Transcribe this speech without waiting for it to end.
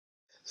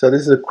So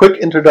this is a quick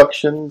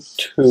introduction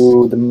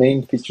to the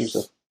main features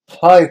of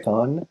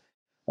Python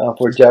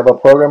for Java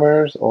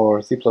programmers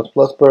or C++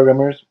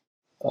 programmers.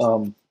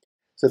 So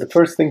the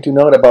first thing to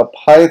note about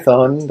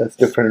Python that's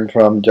different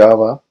from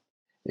Java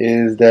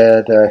is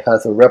that it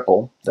has a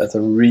REPL. That's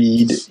a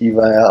read,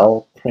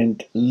 eval,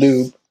 print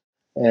loop,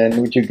 and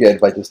what you get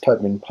by just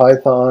typing in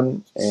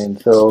Python.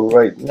 And so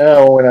right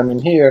now when I'm in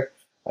here,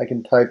 I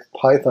can type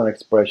Python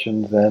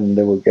expressions and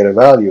they will get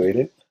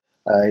evaluated.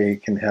 I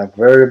can have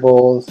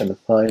variables and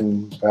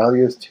assign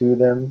values to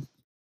them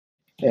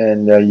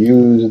and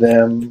use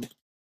them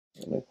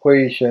in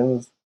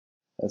equations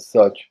as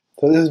such.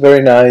 So this is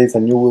very nice,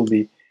 and you will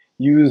be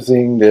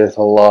using this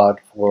a lot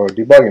for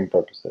debugging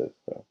purposes.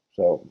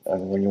 So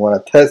and when you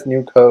want to test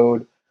new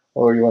code,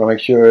 or you want to make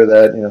sure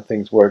that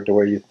things work the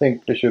way you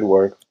think they should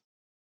work,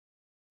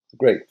 it's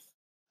great.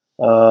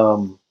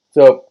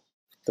 So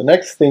the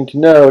next thing to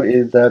note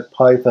is that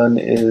Python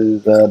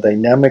is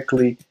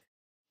dynamically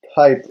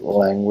typed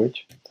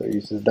language, so it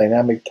uses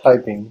dynamic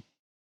typing.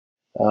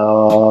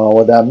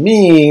 What that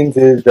means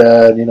is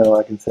that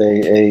I can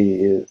say A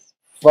is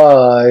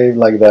 5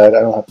 like that.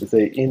 I don't have to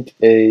say int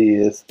A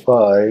is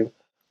 5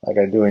 like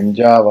I do in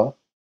Java,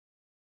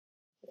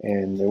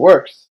 and it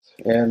works.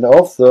 And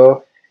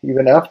also,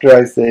 even after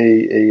I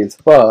say A is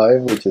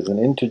 5, which is an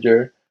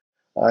integer,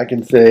 I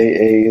can say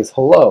A is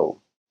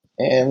hello,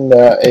 and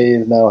A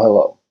is now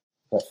hello.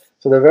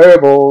 So the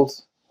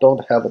variables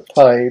don't have a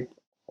type,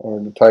 or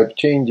the type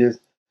changes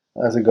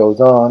as it goes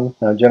on.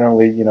 Now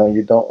generally, you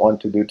don't want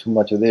to do too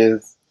much of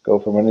this, go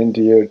from an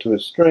integer to a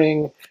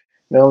string,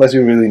 unless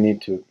you really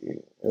need to.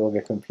 It'll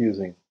get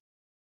confusing.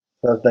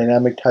 So that's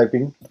dynamic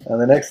typing.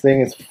 And the next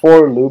thing is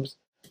for loops.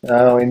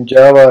 Now in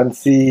Java and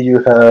C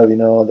you have,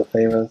 the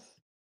famous,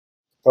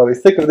 probably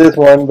sick of this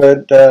one,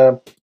 but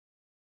it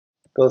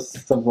goes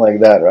something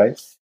like that, right?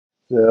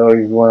 So if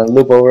you want to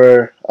loop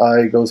over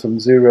I goes from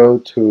 0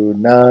 to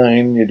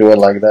 9, you do it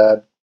like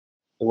that.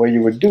 The way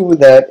you would do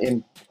that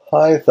in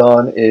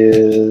Python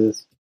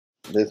is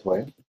this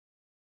way,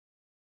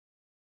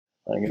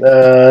 like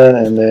that,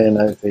 and then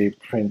I say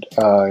print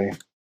I,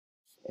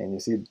 and you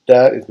see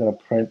that is going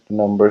to print the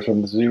numbers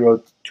from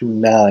 0 to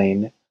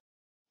 9.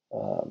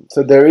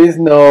 So there is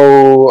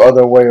no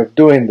other way of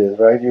doing this,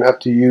 right? You have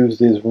to use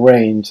this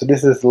range. So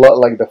this is a lot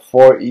like the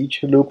for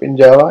each loop in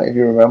Java, if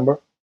you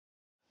remember.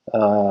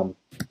 So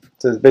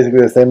it's basically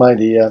the same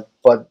idea,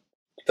 but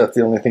that's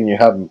the only thing you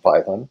have in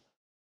Python.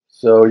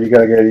 So you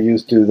gotta get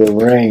used to the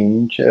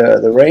range.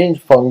 The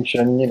range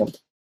function, as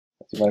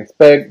you might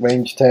expect,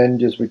 range 10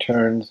 just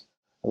returns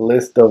a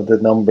list of the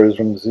numbers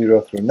from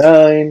 0 through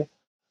 9.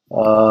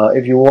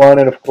 If you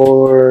wanted, of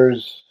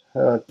course,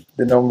 the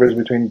numbers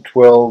between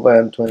 12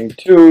 and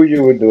 22,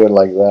 you would do it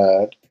like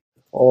that.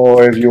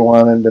 Or if you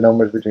wanted the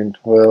numbers between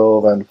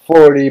 12 and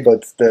 40,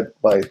 but step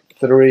by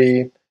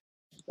 3,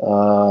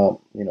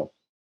 you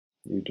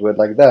do it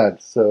like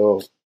that. So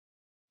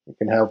you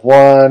can have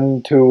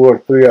 1, 2, or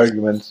 3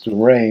 arguments to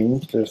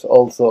range. There's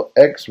also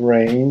X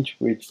range,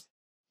 which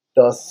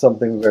does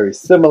something very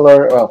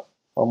similar, well,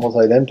 almost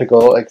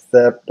identical,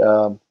 except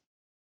that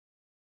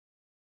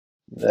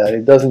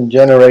it doesn't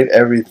generate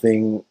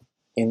everything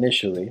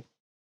initially.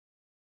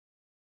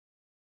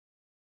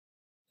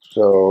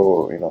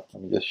 So,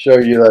 let me just show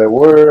you that it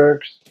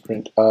works.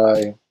 Print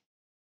I.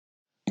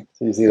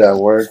 So you see that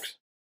works.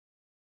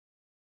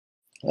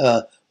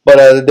 But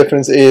the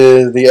difference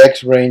is the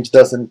X range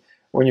doesn't,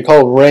 when you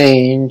call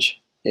range,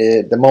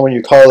 the moment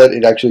you call it,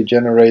 it actually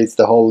generates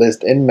the whole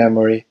list in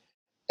memory.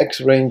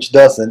 X range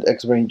doesn't.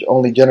 X range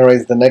only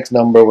generates the next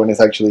number when it's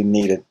actually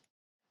needed.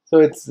 So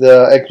it's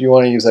you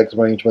want to use X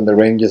range when the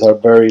ranges are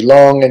very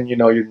long and you're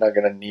not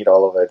going to need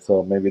all of it.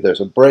 So maybe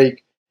there's a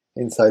break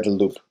inside the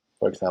loop,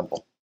 for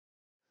example.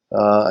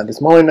 At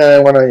this moment, I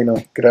want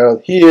to get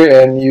out here,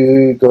 and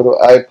you go to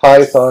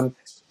Ipython.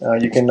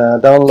 You can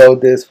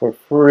download this for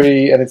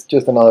free, and it's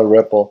just another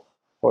REPL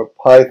for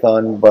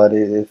Python, but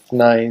it's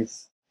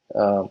nice,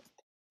 in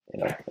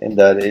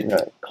that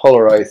it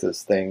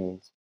colorizes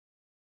things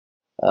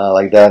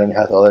like that, and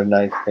has other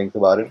nice things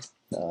about it.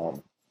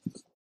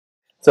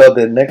 So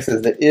the next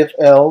is the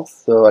if-else.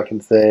 So I can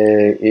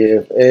say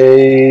if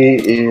A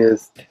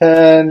is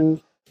 10,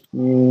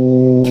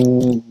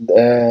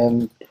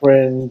 then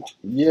print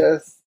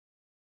yes,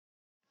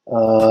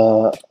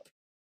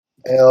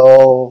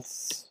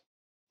 else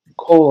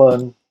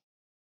colon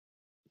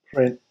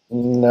print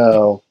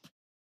no.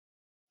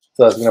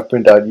 So it's going to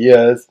print out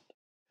yes.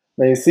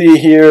 Now you see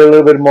here a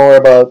little bit more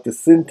about the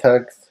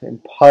syntax in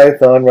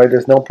Python, right?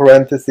 There's no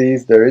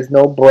parentheses, there is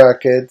no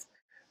brackets,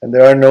 and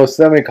there are no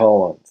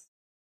semicolons.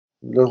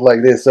 It looks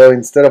like this. So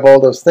instead of all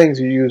those things,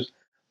 you use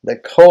the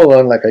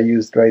colon like I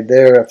used right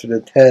there after the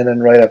 10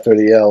 and right after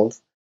the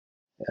else.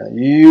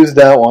 You use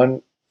that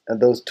one at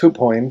those 2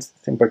 points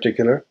in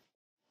particular.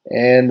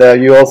 And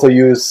you also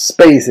use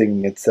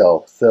spacing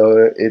itself.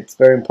 So it's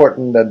very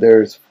important that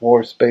there's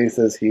 4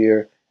 spaces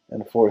here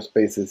and 4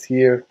 spaces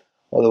here.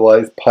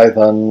 Otherwise,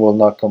 Python will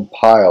not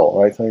compile,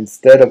 right? So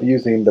instead of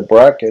using the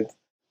brackets,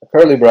 the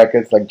curly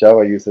brackets like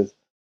Java uses,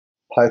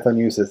 Python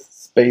uses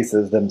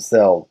spaces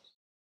themselves.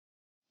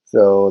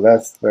 So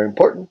that's very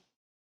important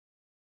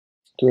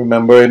to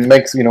remember. It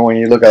makes, when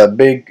you look at a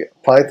big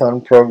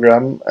Python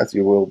program, as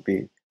you will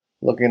be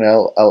looking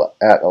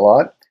at a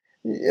lot,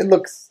 it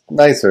looks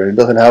nicer. It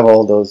doesn't have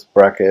all those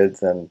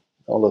brackets and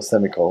all those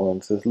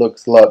semicolons. It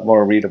looks a lot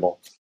more readable.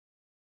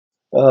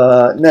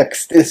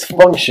 Next is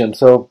function.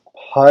 So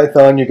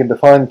Python, you can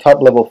define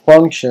top-level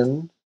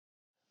function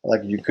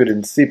like you could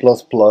in C++.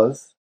 So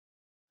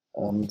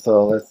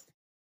let's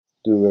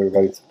do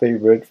everybody's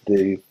favorite,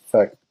 the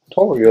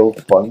factorial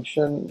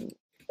function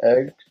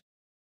x.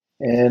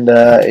 And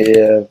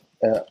if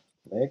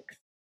x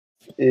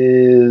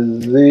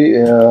is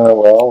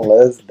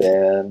less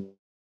than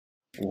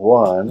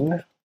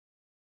 1,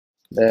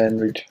 then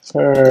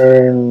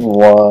return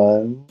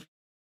 1,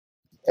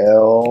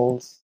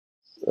 else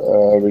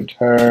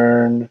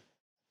return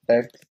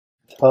x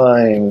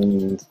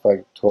times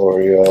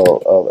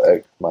factorial of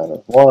x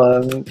minus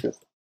 1,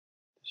 just to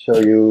show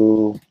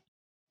you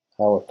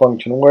how a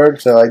function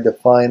works. So I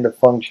define the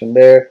function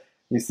there.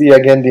 You see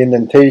again the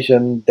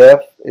indentation.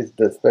 Def is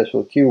the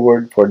special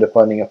keyword for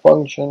defining a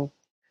function.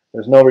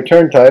 There's no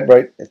return type,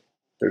 right?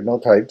 There's no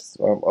types,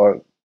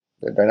 or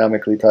they're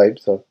dynamically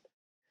typed. So,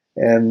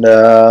 and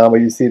but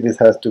you see this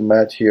has to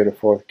match here the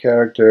fourth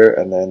character,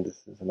 and then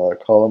this is another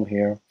column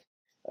here.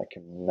 I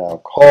can now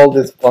call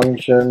this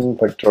function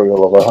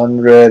factorial of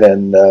 100,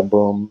 and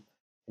boom,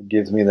 it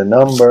gives me the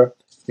number.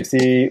 You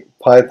see,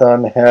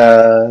 Python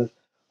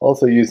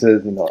also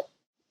uses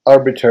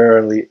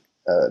arbitrarily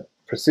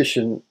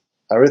precision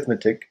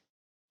arithmetic,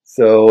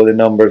 so the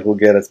numbers will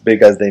get as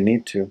big as they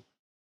need to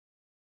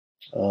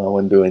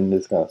when doing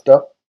this kind of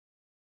stuff.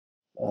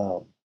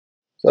 So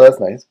that's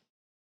nice.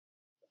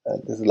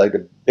 This is like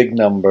a big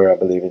number, I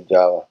believe, in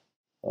Java,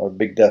 or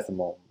big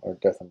decimal, I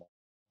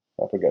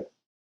forget.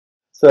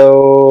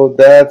 So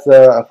that's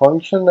a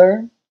function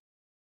there.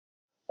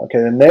 Okay,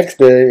 the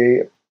next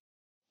a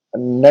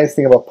nice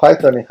thing about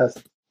Python, it has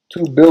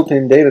two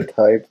built-in data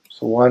types.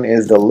 So one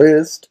is the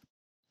list,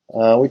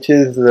 which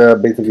is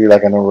basically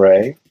like an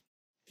array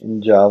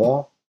in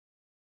Java.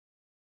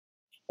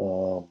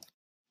 Or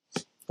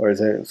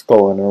it's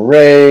called an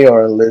array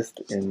or a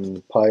list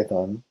in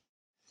Python.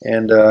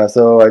 And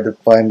so I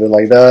defined it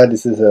like that.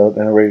 This is an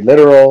array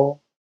literal.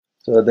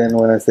 So then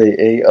when I say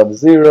a of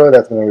 0,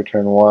 that's going to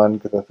return 1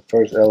 because that's the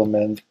first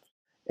element.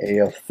 A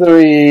of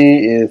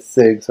 3 is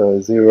 6, so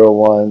 0,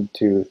 1,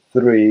 2,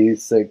 3,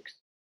 6.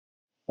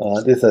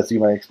 This as you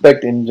might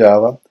expect in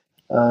Java.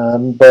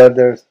 But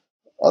there's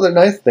other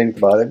nice things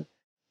about it.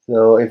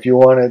 So if you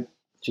wanted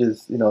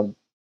just, these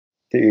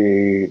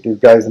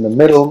guys in the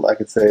middle, I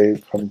could say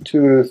from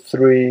 2 to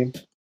 3,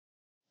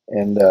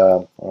 and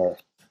or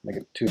make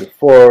it 2 to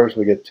 4, so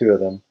we get 2 of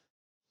them.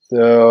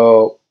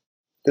 So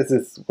this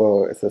is,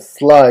 it's a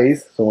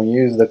slice. So when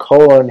you use the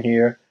colon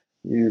here,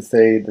 you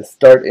say the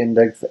start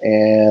index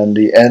and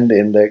the end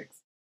index.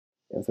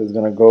 And so it's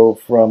going to go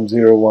from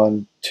 0,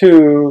 1,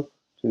 2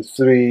 to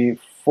 3,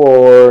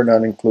 4,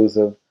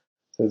 non-inclusive.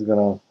 So it's going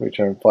to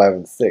return 5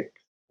 and 6.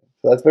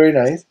 So that's very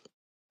nice.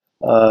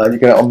 You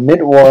can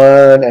omit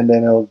one, and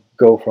then it'll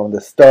go from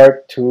the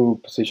start to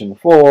position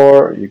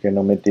 4. You can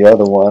omit the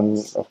other one,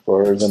 of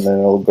course, and then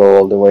it'll go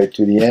all the way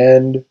to the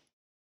end.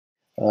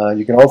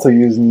 You can also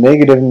use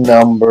negative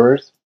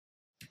numbers,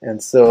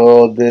 and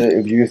so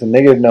if you use a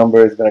negative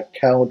number, it's going to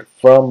count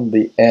from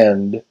the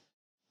end.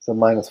 So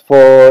minus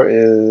 4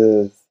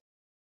 is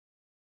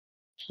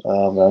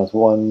minus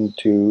 1,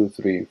 2,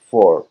 3,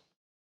 4.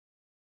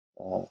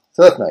 So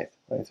that's nice,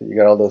 right? So you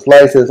got all those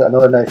slices.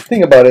 Another nice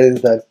thing about it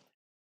is that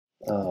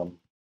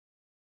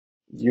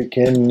you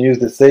can use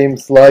the same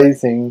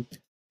slicing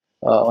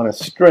on a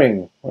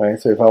string, right?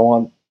 So if I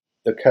want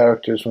the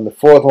characters from the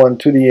fourth one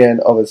to the end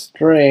of a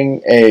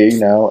string A,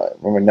 now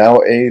remember,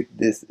 now A,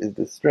 this is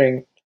the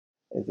string,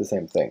 it's the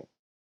same thing.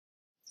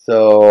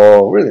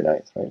 So really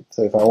nice, right?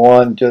 So if I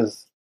want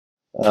just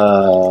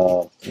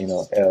f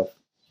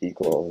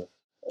equals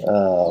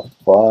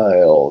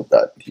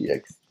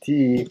file.txt,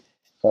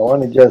 if I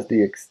wanted just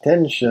the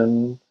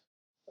extension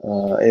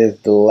is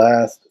the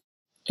last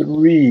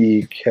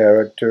 3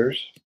 characters,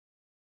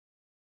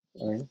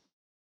 right?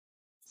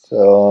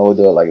 So we'll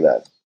do it like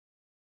that.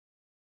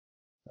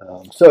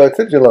 So it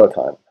saves you a lot of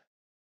time.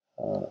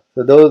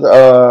 So those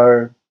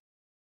are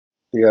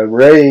the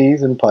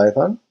arrays in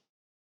Python.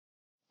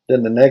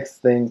 Then the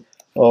next thing,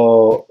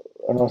 and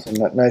also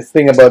nice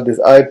thing about this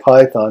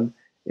Ipython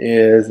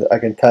is I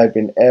can type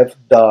in f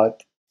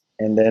dot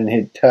and then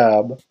hit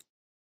tab.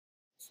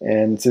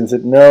 And since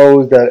it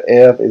knows that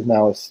f is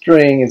now a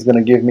string, it's going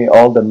to give me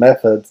all the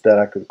methods that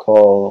I could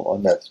call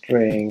on that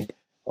string,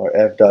 or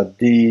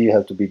f.d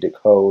has to be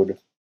decode.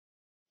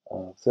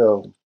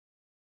 So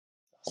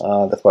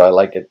that's why I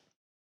like it.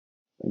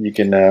 You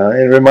can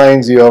it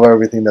reminds you of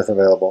everything that's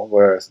available,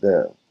 whereas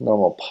the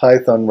normal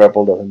Python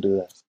REPL doesn't do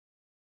that.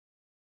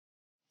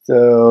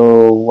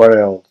 So what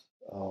else?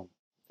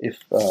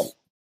 If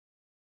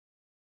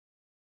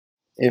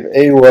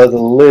A was a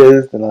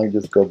list, then I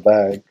just go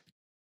back.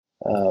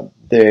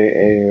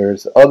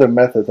 There's other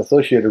methods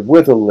associated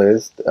with a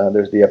list.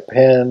 There's the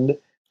append,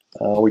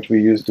 which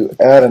we use to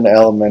add an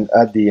element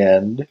at the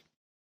end.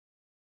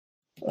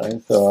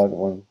 Right? So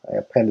when I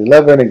append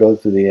 11, it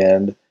goes to the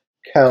end.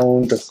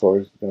 Count, of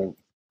course, is going to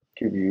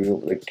give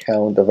you the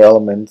count of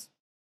elements.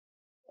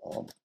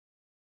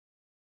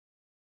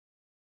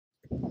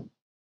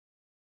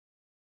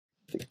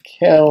 The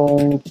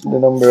count, the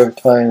number of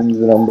times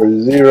the number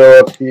 0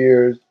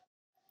 appears,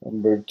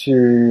 number 2,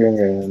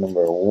 and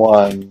number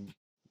 1.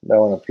 That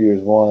one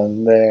appears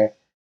 1 there.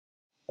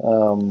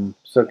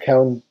 So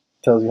count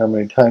tells you how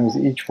many times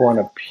each one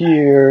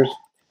appears.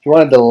 If you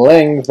wanted the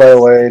length, by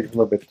the way, it's a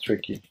little bit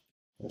tricky.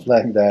 It's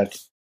like that.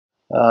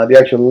 The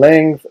actual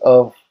length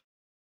of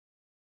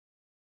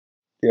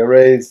the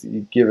arrays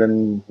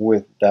given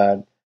with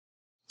that,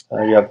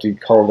 you have to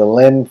call the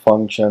len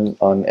function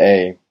on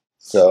A.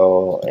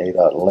 So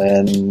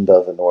a.len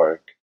doesn't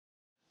work.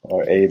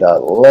 Or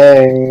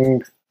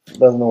a.length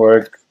doesn't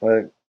work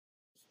like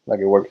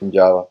it works in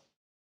Java.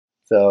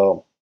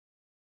 So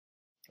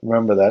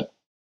remember that.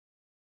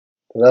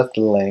 So that's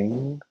the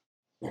length.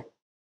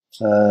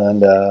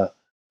 And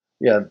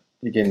yeah,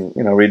 you can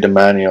read the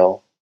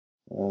manual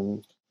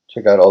and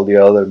check out all the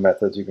other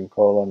methods you can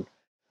call on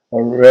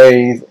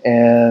arrays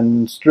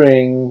and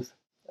strings.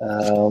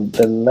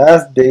 The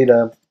last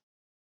data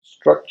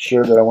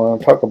structure that I want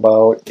to talk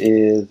about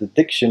is the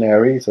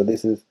dictionary. So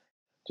this is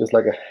just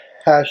like a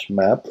hash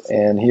map,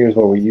 and here's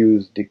where we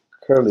use the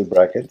curly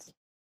brackets.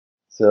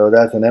 So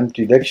that's an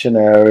empty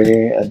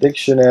dictionary. A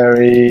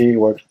dictionary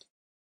works,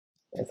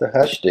 it's a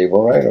hash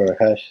table, right, or a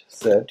hash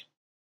set.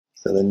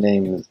 So the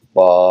name is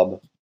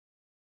Bob.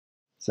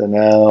 So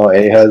now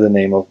A has a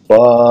name of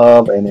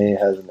Bob, and A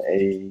has an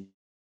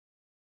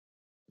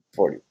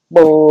A44.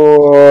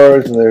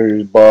 So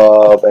there's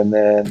Bob, and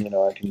then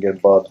I can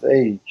get Bob's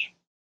age,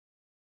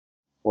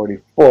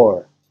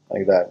 44,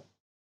 like that.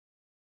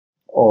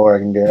 Or I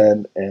can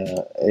get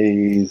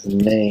A's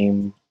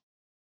name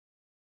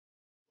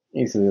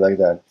easily like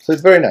that. So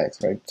it's very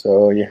nice, right?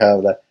 So you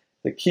have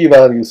the key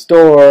value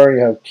store, you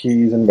have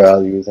keys and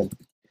values, and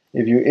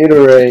if you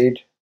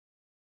iterate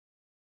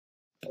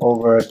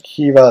over a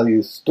key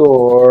value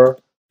store,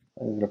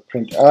 I'm going to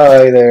print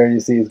I there, you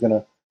see it's going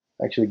to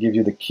actually give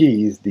you the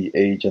keys, the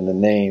age and the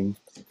name.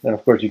 And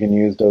of course you can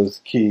use those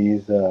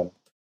keys to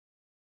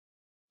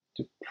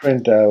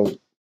print out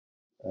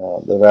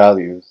the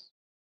values.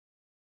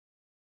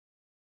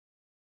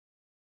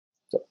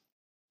 So,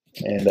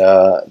 and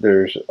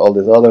there's all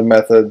these other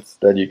methods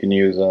that you can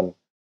use on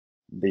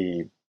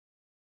the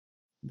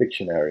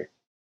dictionary.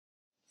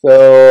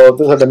 So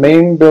those are the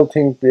main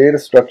built-in data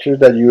structures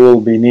that you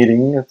will be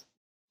needing,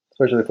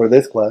 especially for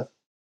this class.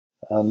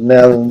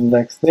 Now the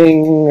next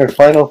thing, or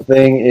final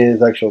thing,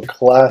 is actual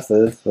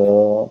classes.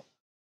 So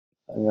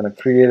I'm going to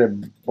create a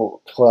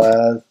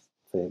class,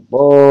 say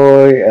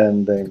boy,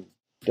 and then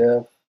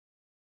def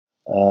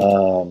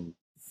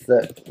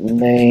set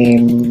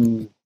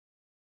name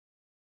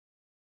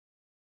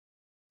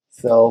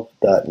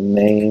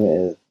self.name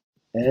is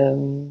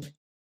n,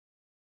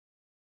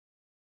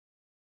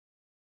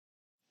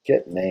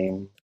 get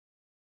name.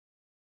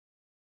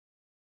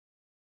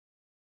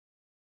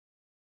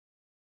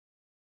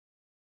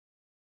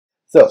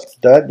 So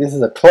this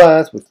is a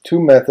class with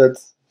two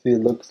methods. See,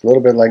 it looks a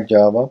little bit like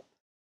Java.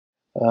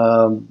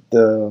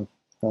 The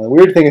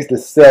weird thing is the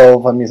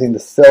self. I'm using the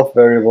self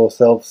variable,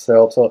 self.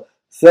 So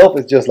self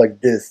is just like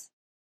this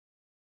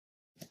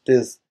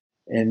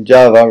in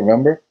Java,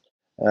 remember?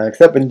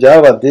 Except in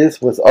Java,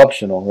 this was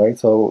optional, right?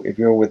 So if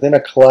you're within a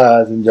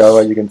class in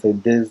Java, you can say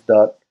this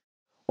dot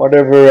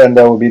whatever, and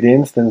that will be the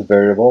instance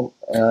variable.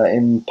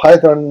 In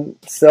Python,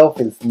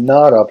 self is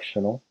not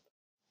optional.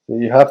 So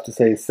you have to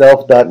say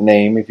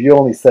self.name. If you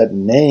only set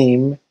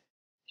name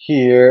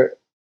here,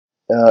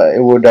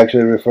 it would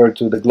actually refer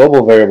to the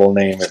global variable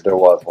name if there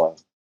was one.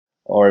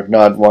 Or if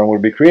not, one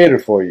would be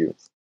created for you.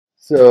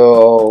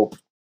 So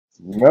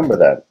remember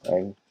that,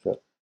 right? So,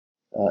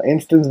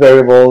 instance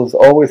variables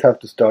always have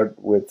to start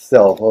with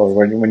self. Or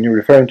when you're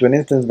referring to an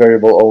instance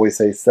variable, always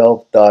say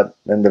self dot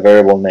then the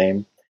variable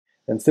name.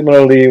 And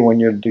similarly, when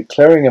you're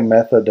declaring a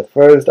method, the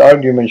first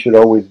argument should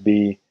always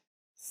be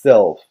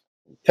self.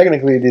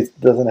 Technically, this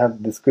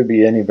could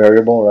be any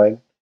variable, right?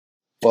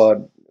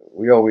 But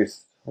we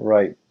always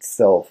write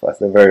self as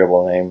the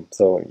variable name,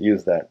 so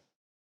use that.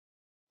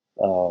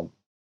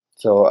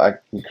 So I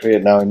can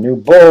create now a new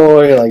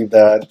boy like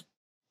that.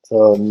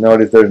 So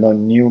notice there's no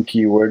new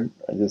keyword.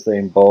 I'm just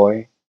saying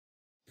boy.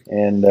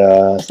 And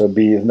so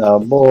B is now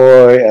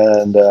boy,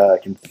 and I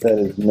can set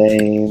his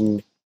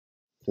name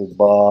to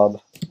Bob.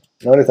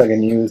 Notice I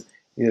can use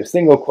either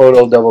single quote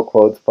or double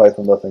quotes.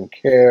 Python doesn't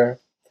care.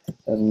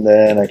 And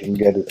then I can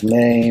get his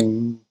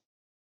name.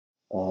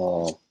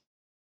 Oh,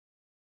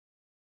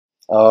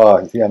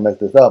 you see I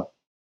messed this up.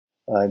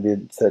 I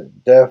did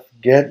set def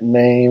get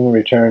name,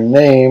 return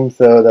name,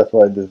 so that's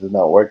why this is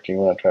not working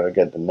when I try to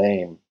get the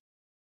name.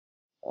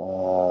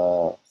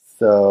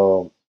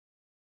 So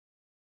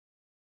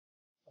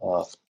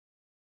I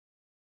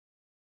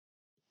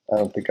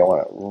don't think I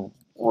want to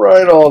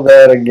write all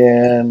that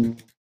again.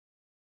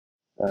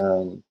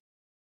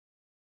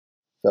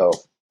 So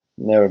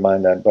never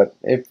mind that. But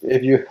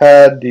if you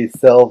had the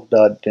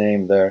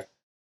self.name there,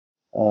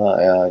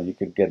 you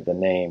could get the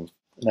name.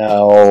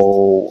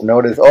 Now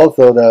notice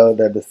also though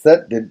that the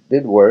set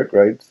did work,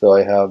 right? So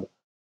I have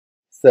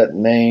set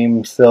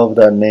name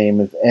self.name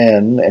is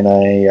n, and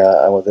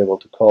I was able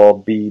to call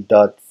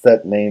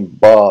b.setName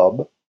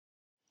Bob.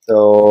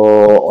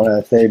 So when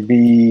I say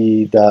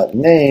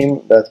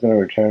b.name, that's going to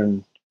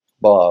return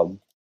Bob.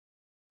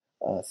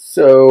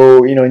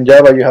 So, in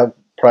Java you have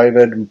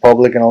private and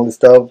public and all this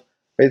stuff.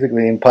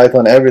 Basically, in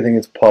Python, everything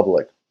is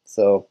public.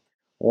 So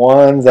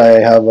once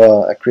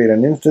I create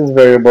an instance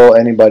variable,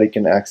 anybody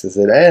can access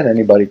it and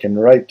anybody can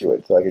write to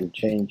it. So I can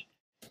change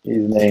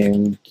his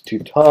name to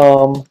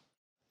Tom,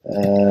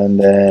 and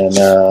then,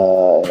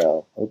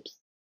 oops,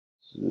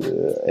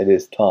 it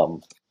is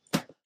Tom.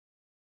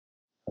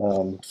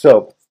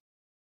 So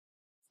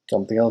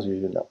something else you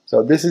should know.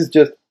 So this is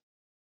just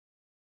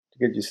to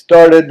get you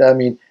started. I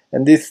mean,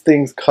 and these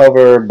things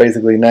cover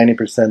basically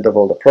 90% of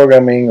all the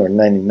programming, or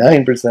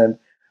 99%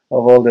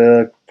 of all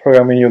the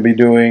programming you'll be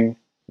doing.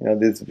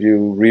 This if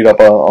you read up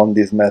on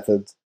these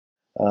methods.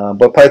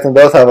 But Python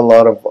does have a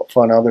lot of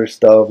fun other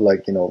stuff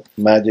like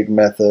magic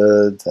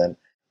methods and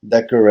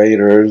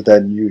decorators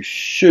that you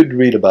should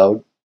read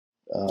about,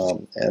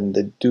 and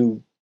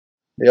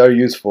they are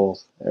useful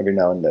every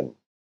now and then.